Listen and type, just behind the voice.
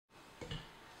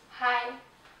Hi,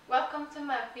 welcome to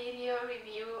my video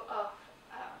review of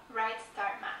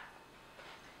RightStart Math.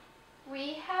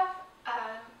 We have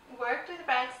worked with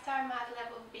RightStart Math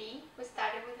Level B. We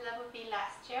started with Level B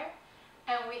last year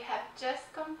and we have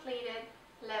just completed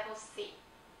Level C.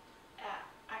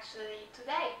 Actually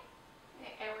today,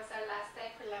 it was our last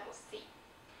day for Level C.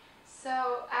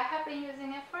 So I have been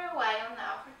using it for a while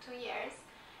now, for 2 years,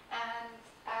 and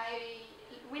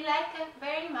we like it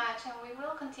very much and we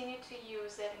will continue to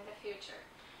use it in the future.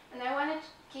 And I wanted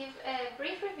to give a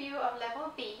brief review of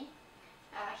Level B.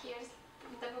 Here's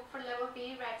the book for Level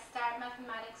B, RightStart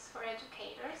Mathematics for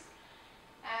Educators,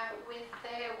 with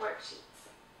the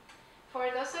worksheets. For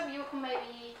those of you who may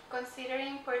be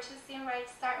considering purchasing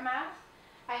RightStart Math,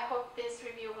 I hope this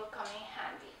review will come in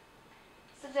handy.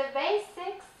 So the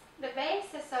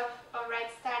basis of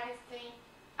RightStart is the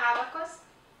Abacus,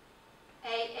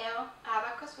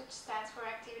 Abacus, which stands for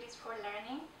Activities for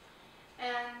Learning,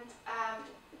 and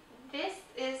this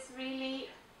is really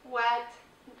what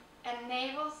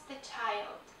enables the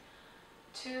child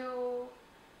to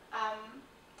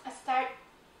start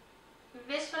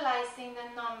visualizing the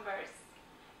numbers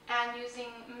and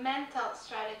using mental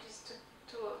strategies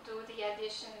to do the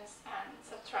additions and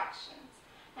subtractions,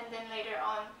 and then later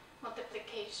on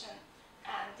multiplication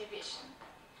and division.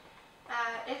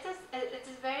 It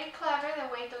is very clever the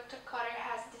way Dr. Cotter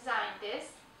has designed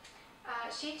this.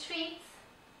 She treats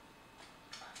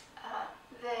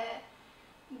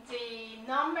the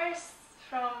numbers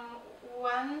from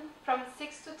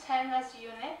 6 to 10 as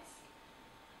units,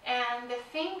 and the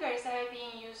fingers are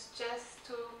being used just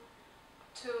to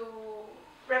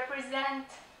represent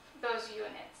those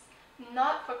units,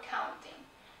 not for counting.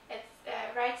 It's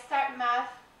RightStart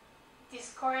Math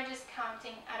discourages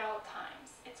counting at all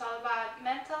times. It's all about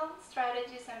mental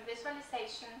strategies and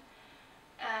visualization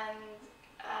and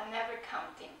never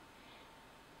counting.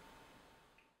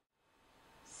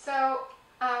 So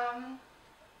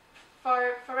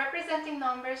for representing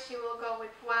numbers, you will go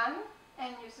with 1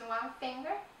 and use one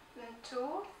finger, then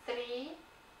 2, 3,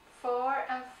 4,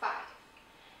 and 5.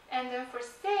 And then for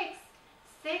 6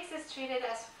 is treated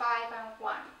as 5 and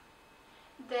 1.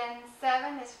 Then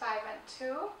 7 is 5 and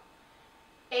 2.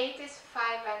 8 is 5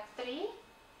 and 3,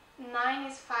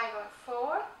 9 is 5 and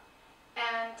 4,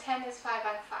 and 10 is 5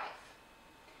 and 5.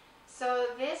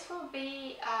 So this will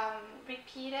be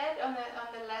repeated on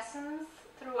the lessons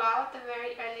throughout the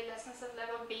very early lessons of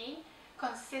Level B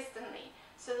consistently,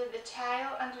 so that the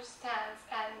child understands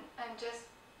and just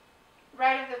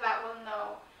right off the bat will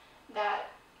know that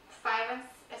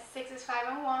 6 is 5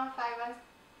 and 1, 5 and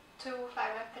 2,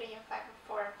 5 and 3, and 5 and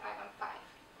 4, and 5 and 5.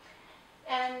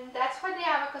 And that's where the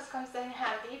abacus comes in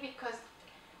handy, because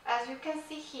as you can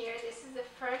see here, this is the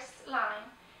first line.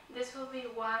 This will be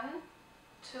 1,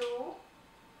 2,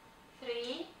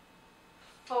 3,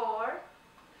 4,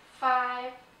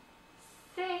 5,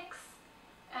 6,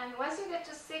 and once you get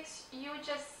to 6, you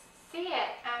just see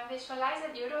it and visualize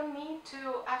it. You don't need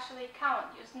to actually count.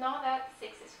 You know that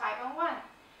 6 is 5 and 1.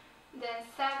 Then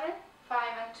 7, 5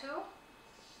 and 2,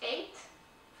 8,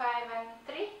 5 and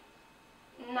 3,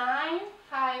 9,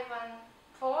 5 and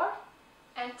 4,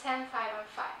 and 10, 5 and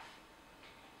 5.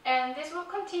 And this will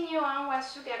continue on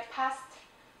once you get past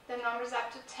the numbers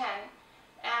up to 10.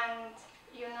 And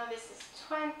you know this is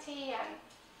 20 and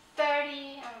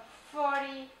 30 and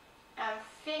 40 and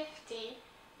 50.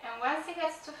 And once it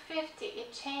gets to 50,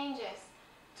 it changes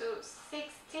to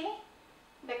 60.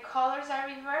 The colors are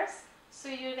reversed, so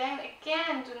you then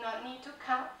again do not need to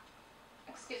count,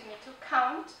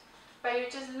 but you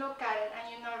just look at it and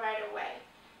you know right away.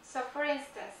 So for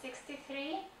instance,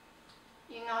 63,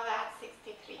 you know that's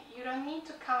 63. You don't need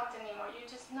to count anymore. You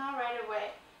just know right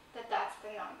away that that's the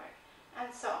number,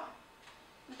 and so on.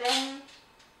 Then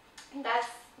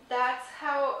that's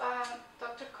how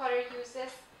Dr. Cotter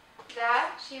uses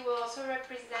that. She will also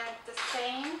represent the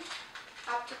same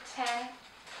up to 10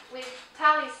 with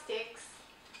tally sticks,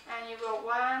 and you go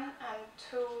 1 and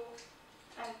 2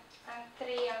 and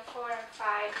 3 and 4 and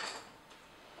 5,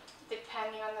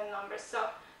 depending on the number. So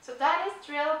that is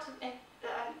drilled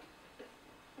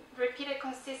repeated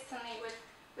consistently with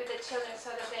the children so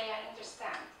that they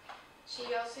understand.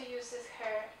 She also uses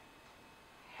her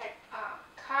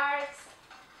cards.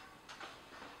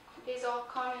 These all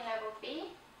come in Level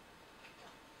B.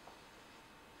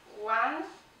 1.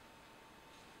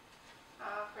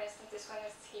 For instance, this one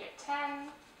is here 10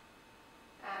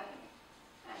 and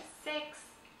 6.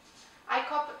 I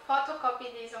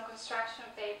photocopy these on construction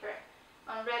paper,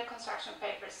 on red construction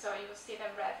paper, so you will see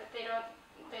them red, but they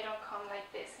don't come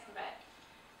like this in red.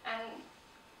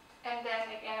 And then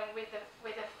again with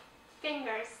the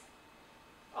fingers,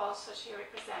 all also she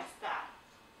represents that.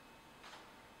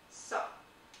 So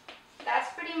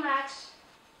that's pretty much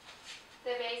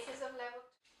the basis of level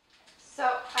 2.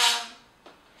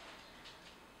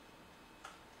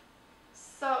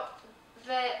 So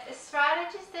the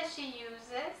strategies that she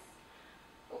uses,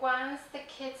 once the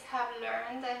kids have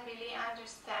learned and really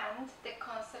understand the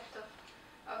concept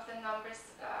of the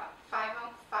numbers 5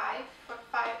 on 5,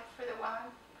 for the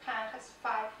one hand has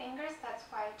 5 fingers, that's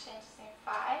why it changes in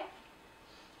 5,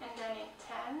 and then in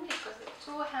 10, because the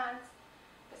two hands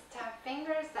has 10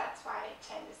 fingers, that's why it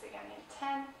changes again in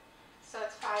 10, so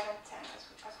it's 5 and 10,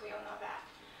 as we all know that.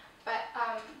 But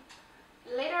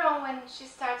later on, when she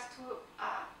starts to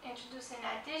introduce an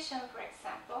addition, for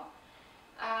example,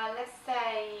 let's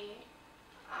say,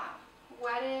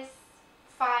 what is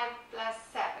 5 plus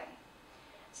 7?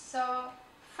 So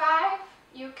 5,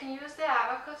 you can use the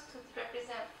abacus to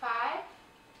represent 5,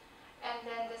 and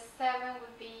then the 7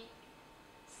 would be,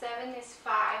 7 is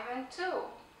 5 and 2.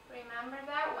 Remember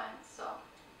that one? So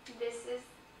this is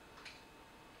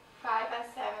 5 and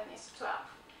 7 is 12.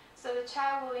 So the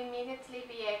child will immediately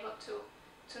be able to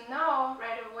know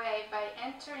right away by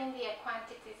entering the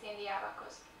quantities in the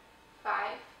abacus, 5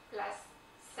 plus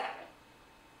 7.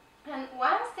 And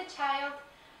once the child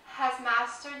has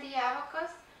mastered the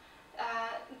abacus,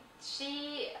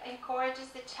 she encourages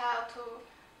the child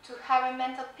to have a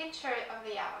mental picture of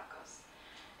the abacus.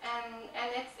 And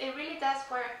it really does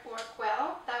work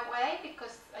well that way,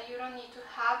 because you don't need to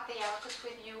have the abacus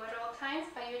with you at all times,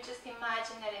 but you just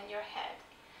imagine it in your head.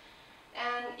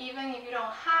 And even if you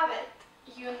don't have it,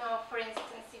 you know, for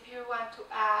instance, if you want to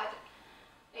add,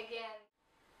 again,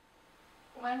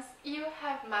 once you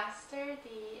have mastered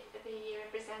the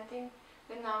representing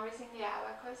the numbers in the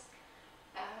abacus,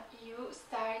 you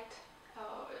start,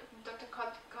 Dr.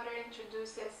 Cotter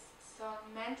introduces some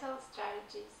mental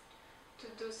strategies to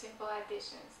do simple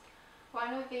additions.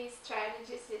 One of these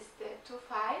strategies is the 2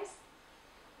 5s,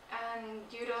 and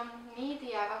you don't need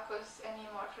the abacus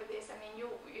anymore for this. I mean,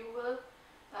 you will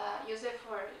use it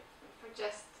for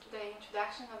just the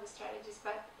introduction of the strategies,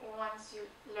 but once you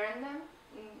learn them,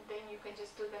 then you can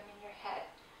just do them in your head.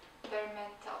 They're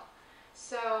mental.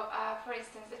 So, for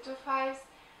instance, the 2 5s,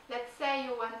 let's say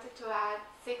you wanted to add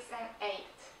 6 and 8.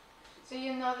 So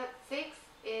you know that 6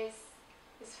 is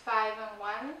 5 and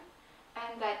 1,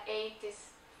 and that 8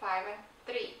 is 5 and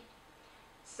 3.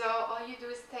 So all you do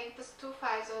is take those 2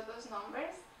 5s of those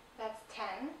numbers, that's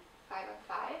 10, 5 and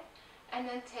 5, and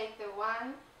then take the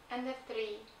 1 and the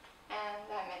 3, and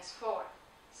that makes 4.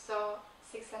 So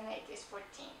 6 and 8 is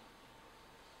 14.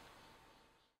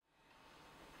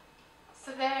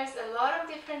 So there's a lot of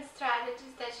different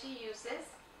strategies that she uses,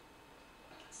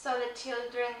 so the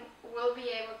children will be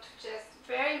able to just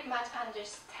very much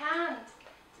understand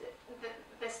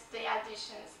the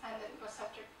additions and the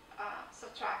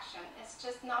subtraction. It's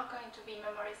just not going to be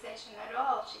memorization at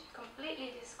all. She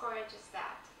completely discourages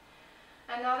that.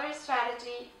 Another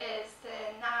strategy is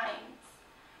the 9s.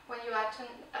 When you add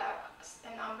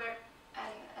a number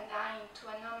and a 9 to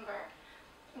a number,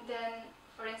 then,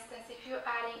 for instance, if you're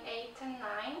adding 8 and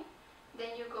 9,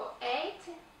 then you go 8,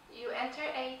 you enter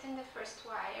 8 in the first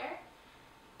wire,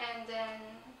 and then,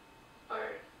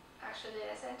 or actually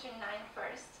let's enter 9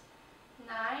 first,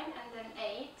 9 and then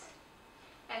 8,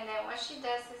 and then what she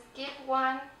does is give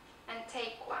 1 and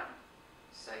take 1.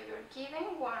 So you're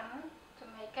giving 1 to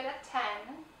make it a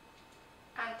 10,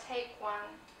 and take 1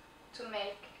 to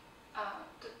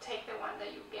take the one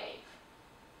that you gave.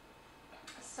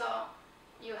 So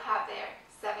you have there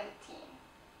 17.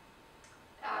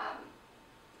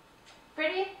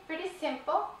 Pretty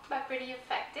simple, but pretty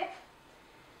effective.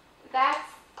 That's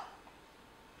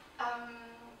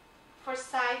for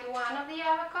side 1 of the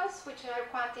abacus, which are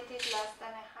quantities less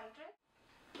than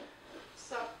 100.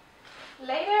 So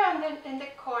later on in the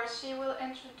course, she will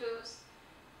introduce,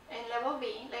 in level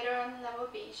B, later on in level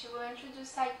B, she will introduce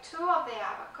side 2 of the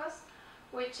abacus,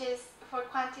 which is for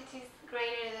quantities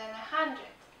greater than 100.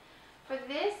 For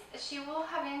this, she will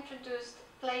have introduced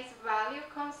place value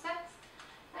concepts,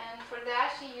 and for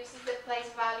that she uses the place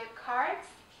value cards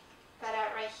that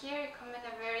are right here. Come in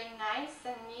a very nice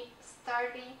and neat,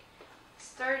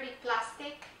 sturdy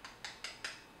plastic,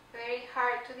 very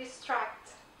hard to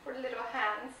distract for little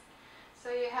hands. So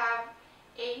you have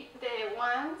the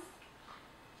 1s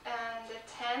and the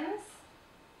 10s,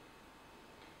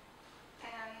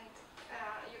 and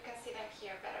you can see them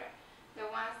here better. The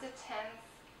 1s, the 10s,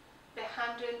 the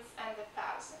 100s, and the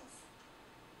 1000s.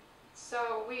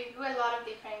 So we do a lot of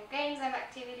different games and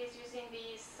activities using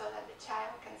these so that the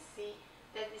child can see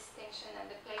the distinction and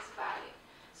the place value.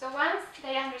 So once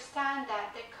they understand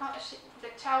that,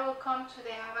 the child will come to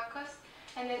the abacus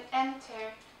and then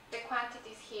enter the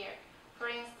quantities here. For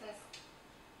instance,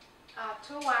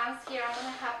 2 ones here, I'm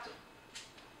going to have to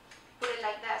put it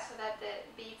like that so that the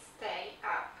beads stay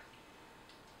up.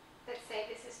 Let's say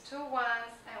this is 2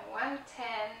 ones and 1 10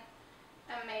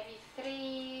 and maybe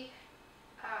 3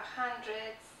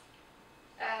 hundreds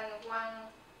and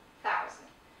 1,000.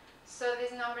 So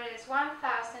this number is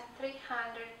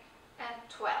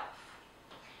 1,312.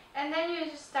 And then you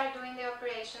just start doing the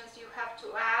operations you have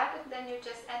to add, then you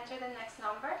just enter the next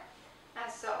number,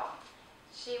 and so on.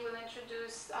 She will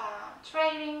introduce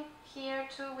trading here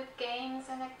too with games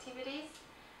and activities,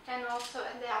 and also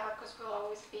the Abacus will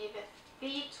always be the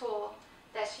tool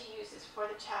that she uses for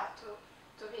the child to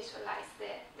visualize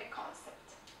the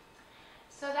concept.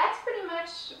 So that's pretty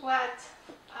much what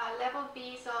Level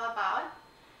B is all about,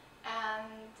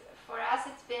 and for us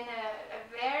it's been a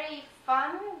very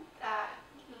fun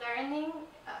learning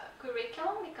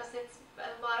curriculum, because a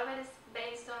lot of it is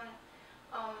based on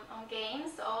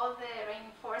games. All the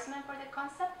reinforcement for the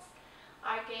concepts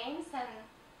are games,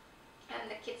 and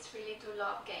the kids really do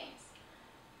love games,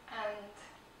 and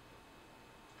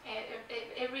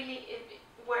it really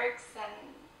works,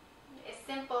 and it's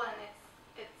simple, and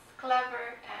it's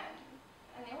clever,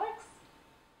 and it works.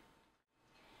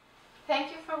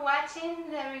 Thank you for watching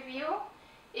the review.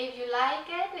 If you like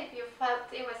it, if you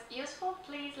felt it was useful,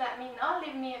 please let me know.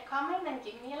 Leave me a comment and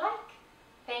give me a like.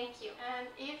 Thank you. And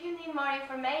if you need more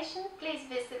information, please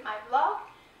visit my blog,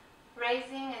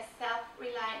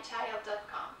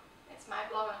 raisingaselfreliantchild.com. It's my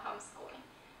blog on homeschooling.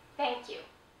 Thank you.